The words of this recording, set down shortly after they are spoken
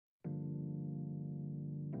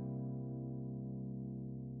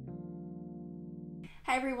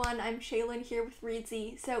Hi everyone, I'm Shaylin here with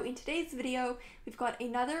Reedsy. So in today's video, we've got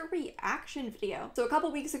another reaction video. So a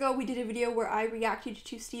couple weeks ago, we did a video where I reacted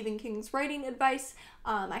to Stephen King's writing advice.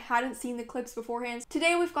 I hadn't seen the clips beforehand.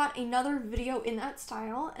 Today we've got another video in that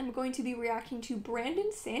style. I'm going to be reacting to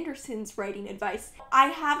Brandon Sanderson's writing advice. I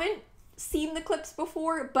haven't seen the clips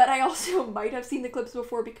before, but I also might have seen the clips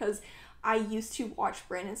before because I used to watch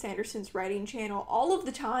Brandon Sanderson's writing channel all of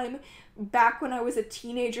the time. Back when I was a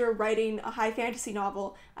teenager writing a high fantasy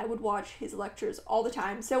novel, I would watch his lectures all the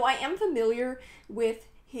time. So I am familiar with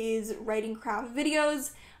his writing craft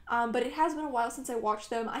videos, but it has been a while since I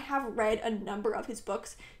watched them. I have read a number of his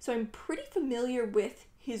books, so I'm pretty familiar with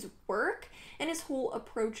his work and his whole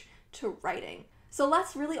approach to writing. So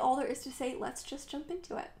that's really all there is to say. Let's just jump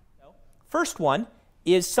into it. First one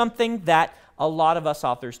is something that a lot of us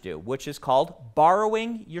authors do, which is called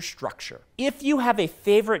borrowing your structure. If you have a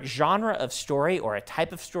favorite genre of story or a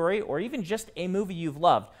type of story or even just a movie you've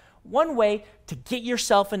loved, one way to get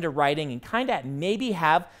yourself into writing and kind of maybe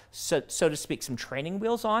have, so to speak, some training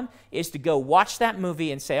wheels on is to go watch that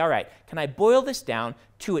movie and say, all right, can I boil this down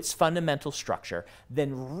to its fundamental structure,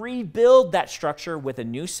 then rebuild that structure with a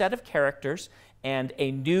new set of characters and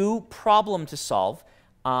a new problem to solve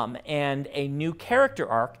and a new character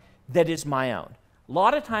arc that is my own. A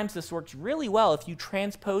lot of times this works really well if you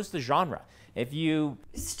transpose the genre. If you...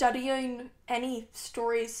 Studying any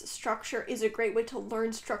story's structure is a great way to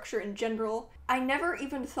learn structure in general. I never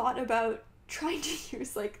even thought about trying to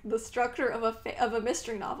use like the structure of a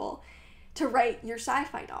mystery novel to write your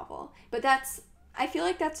sci-fi novel. But I feel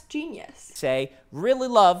like that's genius. Say, really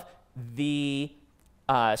love the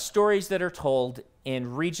stories that are told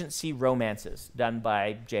in Regency romances done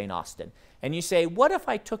by Jane Austen. And you say, what if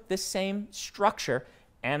I took this same structure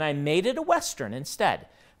and I made it a Western instead?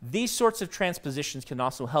 These sorts of transpositions can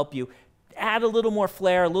also help you add a little more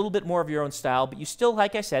flair, a little bit more of your own style, but you still,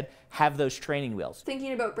 like I said, have those training wheels.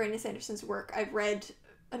 Thinking about Brandon Sanderson's work, I've read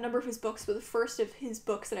a number of his books, but the first of his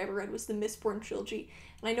books that I ever read was the Mistborn trilogy.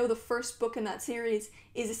 And I know the first book in that series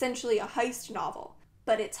is essentially a heist novel,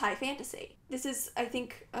 but it's high fantasy. This is, I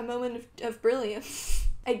think, a moment of brilliance.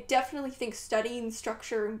 I definitely think studying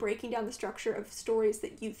structure and breaking down the structure of stories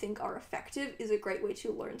that you think are effective is a great way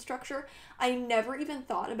to learn structure. I never even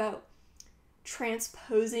thought about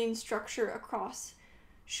transposing structure across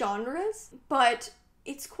genres, but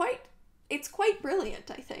it's quite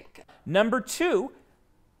brilliant, I think. Number two,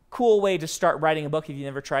 cool way to start writing a book if you've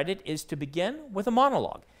never tried it is to begin with a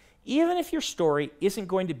monologue. Even if your story isn't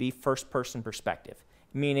going to be first-person perspective,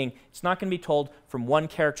 meaning it's not going to be told from one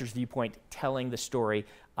character's viewpoint telling the story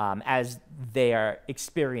as they are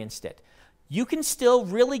experienced it. You can still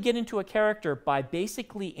really get into a character by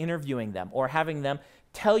basically interviewing them or having them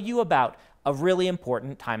tell you about a really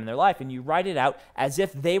important time in their life, and you write it out as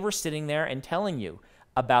if they were sitting there and telling you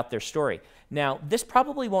about their story. Now, this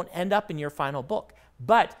probably won't end up in your final book,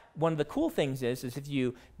 but one of the cool things is if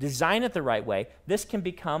you design it the right way, this can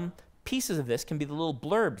become pieces of this can be the little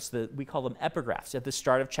blurbs that we call them epigraphs at the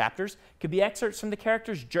start of chapters. Could be excerpts from the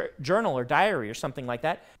character's journal or diary or something like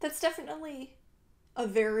that. That's definitely a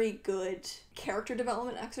very good character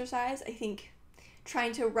development exercise. I think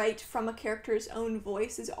trying to write from a character's own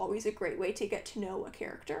voice is always a great way to get to know a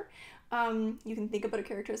character. You can think about a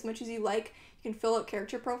character as much as you like. You can fill out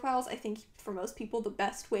character profiles. I think for most people, the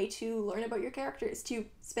best way to learn about your character is to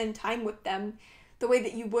spend time with them the way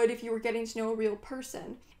that you would if you were getting to know a real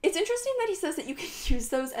person. It's interesting that he says that you can use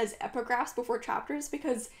those as epigraphs before chapters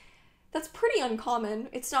because that's pretty uncommon.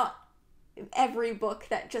 It's not every book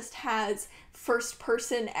that just has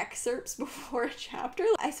first-person excerpts before a chapter.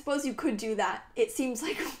 I suppose you could do that. It seems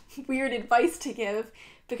like weird advice to give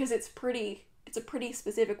because it's a pretty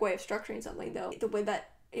specific way of structuring something, though. The way that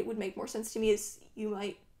it would make more sense to me is you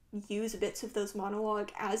might use bits of those monologue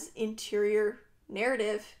as interior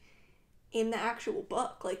narrative in the actual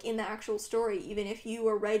book, like in the actual story. Even if you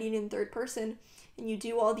are writing in third person and you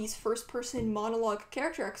do all these first person monologue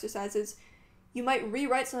character exercises, you might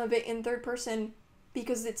rewrite some of it in third person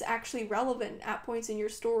because it's actually relevant at points in your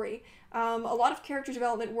story. A lot of character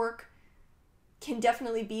development work can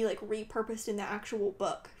definitely be like repurposed in the actual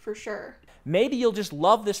book, for sure. Maybe you'll just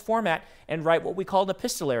love this format and write what we call an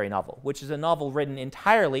epistolary novel, which is a novel written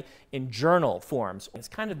entirely in journal forms. It's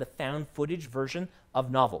kind of the found footage version of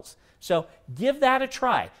novels. So give that a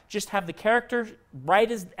try. Just have the character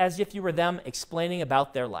write as if you were them explaining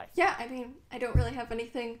about their life. Yeah, I mean, I don't really have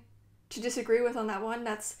anything to disagree with on that one.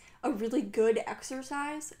 That's a really good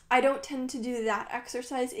exercise. I don't tend to do that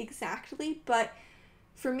exercise exactly, but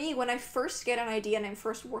for me, when I first get an idea and I'm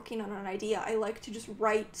first working on an idea, I like to just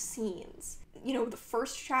write scenes. you know, the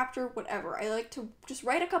first chapter, whatever. I like to just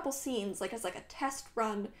write a couple scenes, like as like a test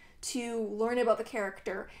run to learn about the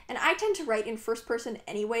character. And I tend to write in first person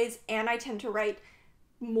anyways, and I tend to write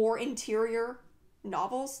more interior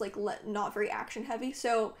novels, like not very action heavy.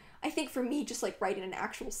 So I think for me, just like writing an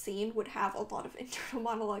actual scene would have a lot of internal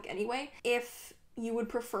monologue anyway. If you would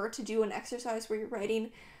prefer to do an exercise where you're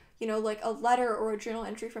writing, you know, like a letter or a journal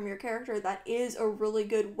entry from your character, that is a really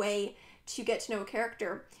good way to get to know a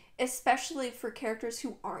character, especially for characters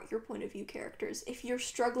who aren't your point of view characters. If you're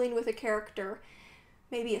struggling with a character,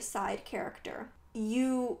 maybe a side character,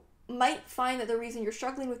 you might find that the reason you're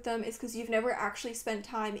struggling with them is because you've never actually spent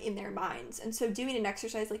time in their minds. And so doing an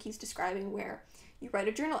exercise like he's describing, where you write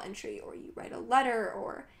a journal entry or you write a letter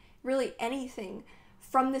or really anything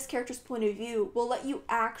from this character's point of view, will let you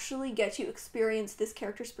actually get to experience this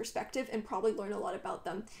character's perspective and probably learn a lot about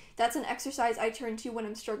them. That's an exercise I turn to when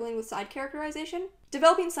I'm struggling with side characterization.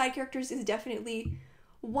 Developing side characters is definitely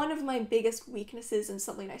one of my biggest weaknesses and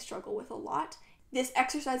something I struggle with a lot.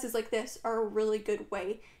 Exercises like this are a really good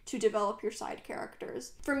way to develop your side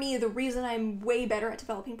characters. For me, the reason I'm way better at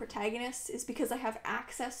developing protagonists is because I have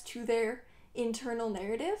access to their internal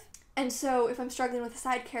narrative. And so if I'm struggling with a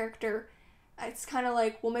side character, it's kind of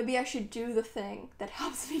like, well, maybe I should do the thing that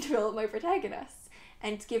helps me develop my protagonists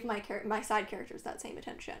and give my side characters that same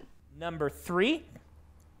attention. Number 3,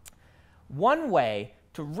 one way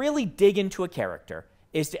to really dig into a character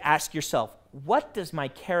is to ask yourself, what does my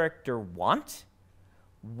character want?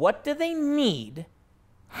 What do they need?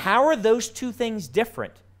 How are those two things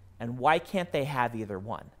different? And why can't they have either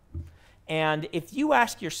one? And if you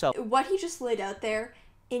ask yourself... What he just laid out there,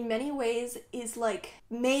 in many ways, is like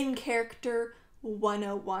main character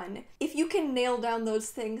 101. If you can nail down those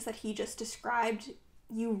things that he just described,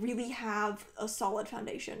 you really have a solid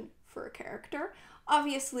foundation for a character.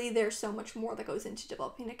 Obviously, there's so much more that goes into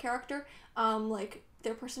developing a character, like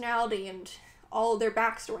their personality and all their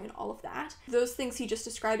backstory and all of that. Those things he just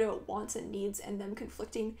described about wants and needs and them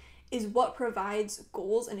conflicting is what provides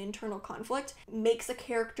goals and internal conflict, makes a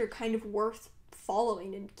character kind of worth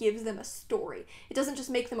following and gives them a story. It doesn't just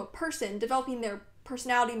make them a person. Developing their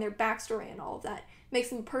personality and their backstory and all of that makes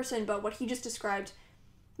them a person, but what he just described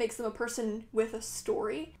makes them a person with a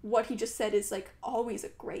story. What he just said is like always a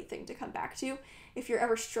great thing to come back to. If you're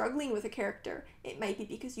ever struggling with a character, it might be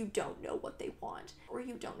because you don't know what they want, or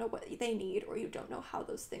you don't know what they need, or you don't know how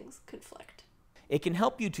those things conflict. It can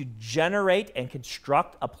help you to generate and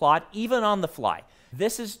construct a plot even on the fly.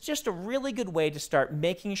 This is just a really good way to start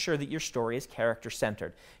making sure that your story is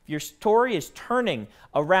character-centered. If your story is turning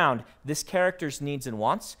around this character's needs and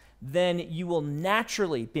wants, then you will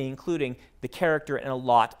naturally be including the character in a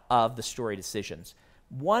lot of the story decisions.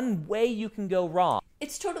 One way you can go wrong.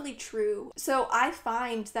 It's totally true. So I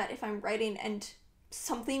find that if I'm writing and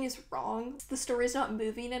something is wrong, the story's not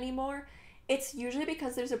moving anymore, it's usually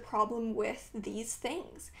because there's a problem with these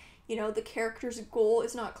things. You know, the character's goal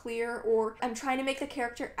is not clear, or I'm trying to make the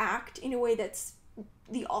character act in a way that's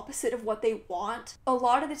the opposite of what they want. A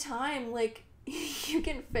lot of the time, like, you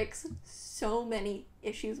can fix so many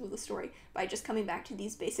issues with the story by just coming back to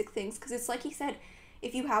these basic things, because it's like he said,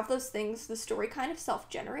 if you have those things, the story kind of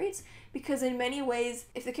self-generates, because in many ways,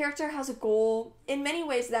 if the character has a goal, in many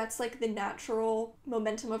ways that's like the natural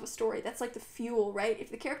momentum of a story. That's like the fuel, right? If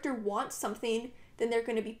the character wants something, then they're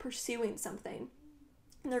going to be pursuing something.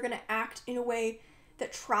 And they're going to act in a way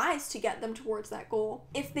that tries to get them towards that goal.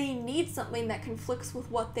 If they need something that conflicts with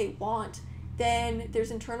what they want, then there's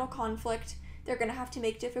internal conflict. They're going to have to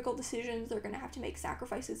make difficult decisions. They're going to have to make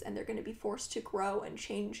sacrifices, and they're going to be forced to grow and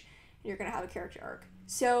change. And you're going to have a character arc.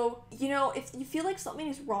 So, you know, if you feel like something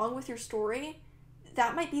is wrong with your story,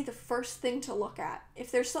 that might be the first thing to look at.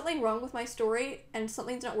 If there's something wrong with my story and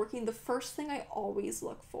something's not working, the first thing I always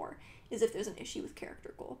look for is if there's an issue with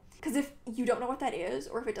character goal. Because if you don't know what that is,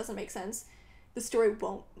 or if it doesn't make sense, the story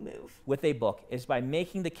won't move. With a book is by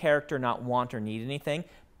making the character not want or need anything.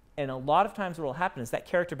 And a lot of times what will happen is that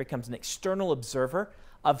character becomes an external observer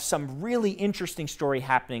of some really interesting story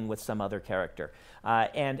happening with some other character.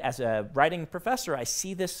 And as a writing professor, I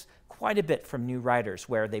see this quite a bit from new writers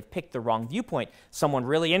where they've picked the wrong viewpoint. Someone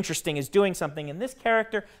really interesting is doing something, and this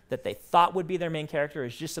character that they thought would be their main character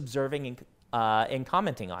is just observing and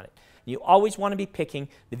commenting on it. You always want to be picking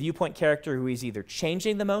the viewpoint character who is either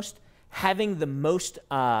changing the most, having the most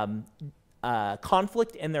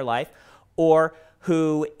conflict in their life, or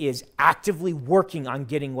who is actively working on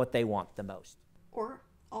getting what they want the most. Or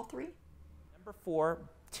all three. Number 4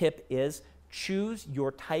 tip is choose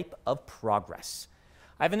your type of progress.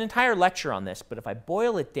 I have an entire lecture on this, but if I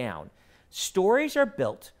boil it down, stories are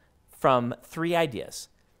built from 3 ideas.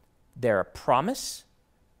 They're a promise,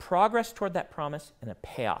 progress toward that promise and a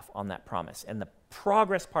payoff on that promise. And the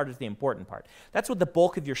progress part is the important part. That's what the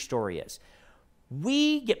bulk of your story is.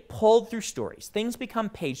 We get pulled through stories. Things become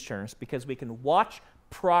page turners because we can watch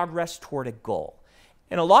progress toward a goal.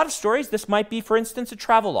 In a lot of stories, this might be, for instance, a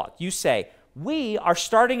travelogue. You say, we are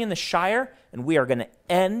starting in the Shire, and we are going to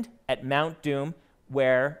end at Mount Doom,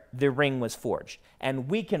 where the ring was forged. And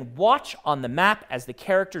we can watch on the map as the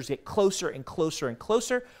characters get closer and closer and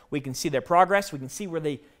closer. We can see their progress. We can see where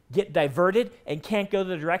they get diverted and can't go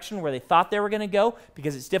the direction where they thought they were going to go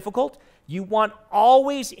because it's difficult. You want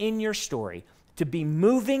always in your story to be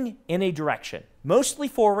moving in a direction, mostly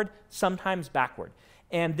forward, sometimes backward.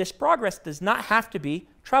 And this progress does not have to be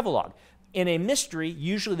travelogue. In a mystery,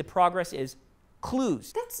 usually the progress is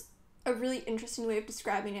clues. That's a really interesting way of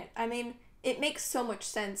describing it. I mean, it makes so much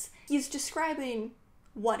sense. He's describing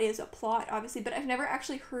what is a plot, obviously, but I've never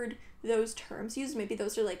actually heard those terms used. Maybe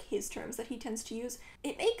those are like his terms that he tends to use.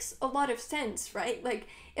 It makes a lot of sense, right? Like,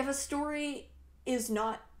 if a story is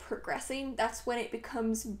not progressing, that's when it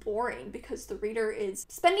becomes boring because the reader is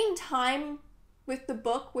spending time with the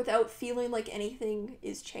book without feeling like anything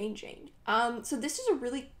is changing. So this is a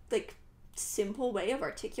really like simple way of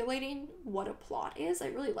articulating what a plot is. I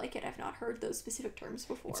really like it. I've not heard those specific terms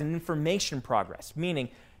before. It's an information progress, meaning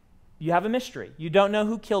you have a mystery. You don't know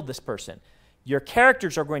who killed this person. Your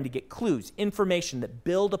characters are going to get clues, information that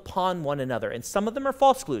build upon one another. And some of them are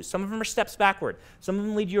false clues. Some of them are steps backward. Some of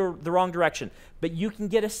them lead you the wrong direction. But you can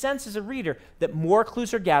get a sense as a reader that more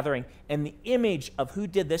clues are gathering and the image of who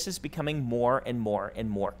did this is becoming more and more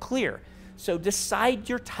and more clear. So decide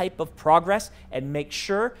your type of progress and make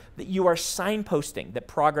sure that you are signposting that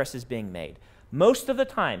progress is being made. Most of the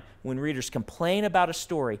time, when readers complain about a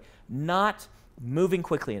story not moving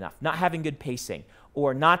quickly enough, not having good pacing,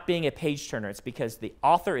 or not being a page turner, it's because the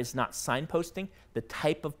author is not signposting the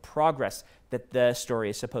type of progress that the story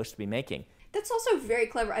is supposed to be making. That's also very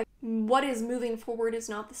clever. What is moving forward is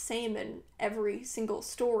not the same in every single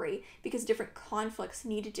story because different conflicts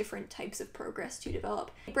need different types of progress to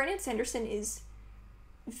develop. Brandon Sanderson is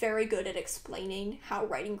very good at explaining how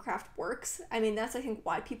writing craft works. I mean, that's I think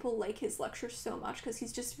why people like his lectures so much, because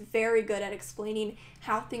he's just very good at explaining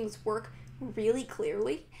how things work really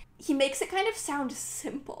clearly. He makes it kind of sound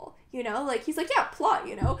simple, you know? Like, he's like, yeah, plot,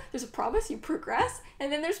 you know? There's a promise, you progress,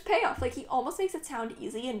 and then there's payoff. Like, he almost makes it sound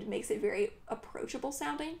easy and makes it very approachable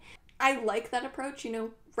sounding. I like that approach, you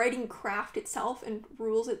know? Writing craft itself and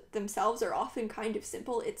rules themselves are often kind of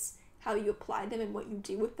simple. It's how you apply them and what you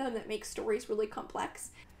do with them that makes stories really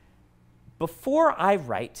complex. Before I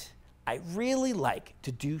write, I really like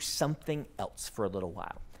to do something else for a little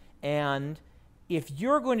while. And if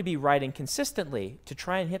you're going to be writing consistently to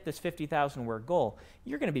try and hit this 50,000 word goal,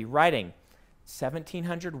 you're going to be writing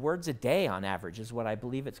 1,700 words a day on average is what I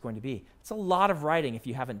believe it's going to be. It's a lot of writing if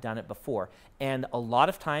you haven't done it before. And a lot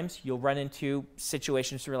of times you'll run into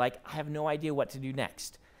situations where you're like, I have no idea what to do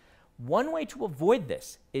next. One way to avoid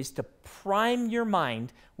this is to prime your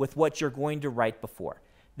mind with what you're going to write before.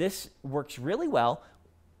 This works really well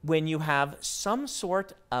when you have some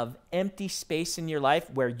sort of empty space in your life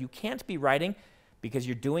where you can't be writing because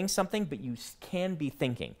you're doing something, but you can be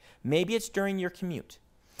thinking. Maybe it's during your commute.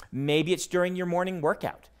 Maybe it's during your morning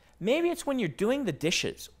workout. Maybe it's when you're doing the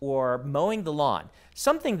dishes or mowing the lawn.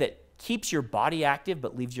 Something that keeps your body active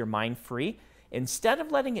but leaves your mind free. Instead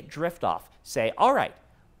of letting it drift off, say, all right,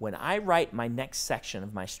 when I write my next section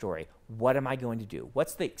of my story, what am I going to do?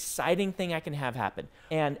 What's the exciting thing I can have happen?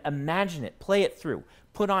 And imagine it, play it through.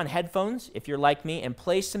 Put on headphones, if you're like me, and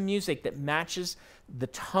play some music that matches the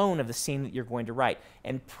tone of the scene that you're going to write.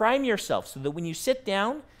 And prime yourself so that when you sit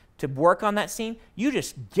down to work on that scene, you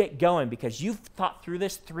just get going because you've thought through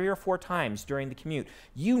this 3 or 4 times during the commute.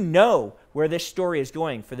 You know where this story is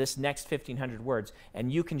going for this next 1,500 words,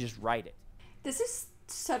 and you can just write it. This is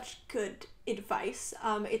such good advice.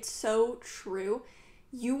 It's so true.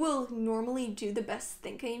 You will normally do the best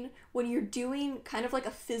thinking when you're doing kind of like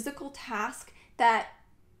a physical task that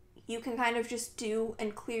you can kind of just do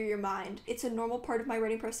and clear your mind. It's a normal part of my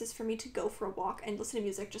writing process for me to go for a walk and listen to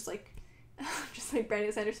music just like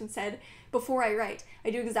Brandon Sanderson said before I write.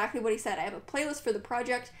 I do exactly what he said. I have a playlist for the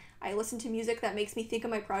project. I listen to music that makes me think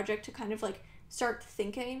of my project to kind of like start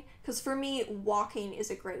thinking. Because for me, walking is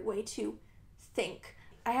a great way to think.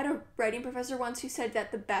 I had a writing professor once who said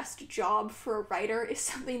that the best job for a writer is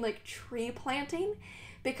something like tree planting,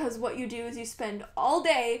 because what you do is you spend all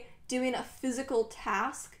day doing a physical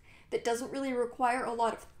task that doesn't really require a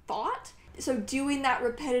lot of thought. So doing that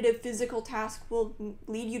repetitive physical task will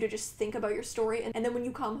lead you to just think about your story, and then when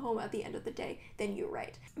you come home at the end of the day, then you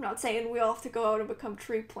write. I'm not saying we all have to go out and become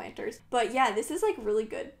tree planters, but yeah, this is like really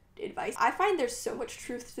good advice. I find there's so much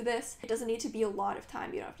truth to this. It doesn't need to be a lot of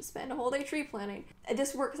time. You don't have to spend a whole day tree planting.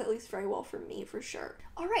 This works at least very well for me, for sure.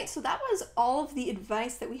 All right, so that was all of the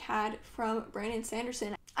advice that we had from Brandon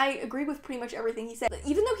Sanderson. I agree with pretty much everything he said.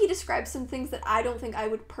 Even though he described some things that I don't think I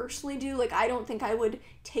would personally do, like I don't think I would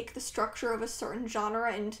take the structure of a certain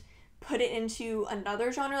genre and put it into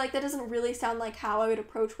another genre. Like that doesn't really sound like how I would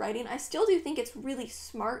approach writing. I still do think it's really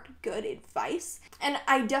smart, good advice. And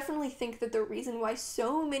I definitely think that the reason why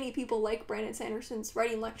so many people like Brandon Sanderson's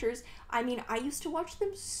writing lectures, I mean, I used to watch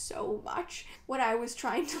them so much when I was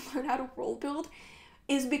trying to learn how to role build,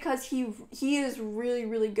 is because he is really,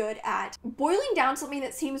 really good at boiling down something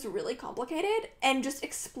that seems really complicated and just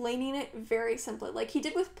explaining it very simply. Like he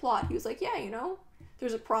did with plot. He was like, yeah, you know,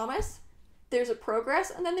 there's a promise, there's a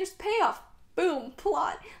progress, and then there's payoff. Boom,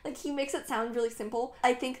 plot. Like he makes it sound really simple.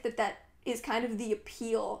 I think that that is kind of the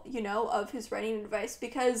appeal, you know, of his writing advice,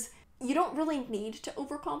 because you don't really need to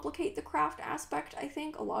overcomplicate the craft aspect. I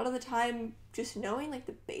think a lot of the time just knowing like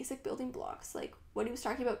the basic building blocks, like what he was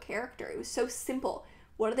talking about character, it was so simple.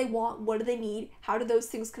 What do they want? What do they need? How do those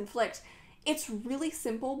things conflict? It's really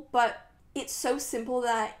simple, but it's so simple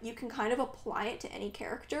that you can kind of apply it to any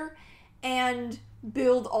character and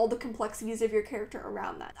build all the complexities of your character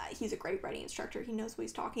around that. He's a great writing instructor. He knows what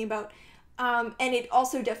he's talking about. And it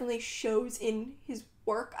also definitely shows in his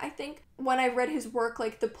work, I think. When I read his work,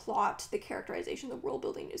 like the plot, the characterization, the world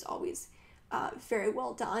building is always very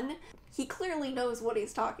well done. He clearly knows what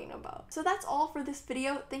he's talking about. So that's all for this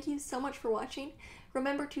video. Thank you so much for watching.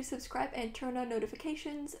 Remember to subscribe and turn on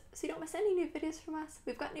notifications so you don't miss any new videos from us.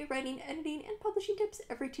 We've got new writing, editing, and publishing tips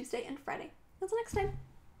every Tuesday and Friday. Until next time,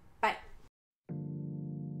 bye.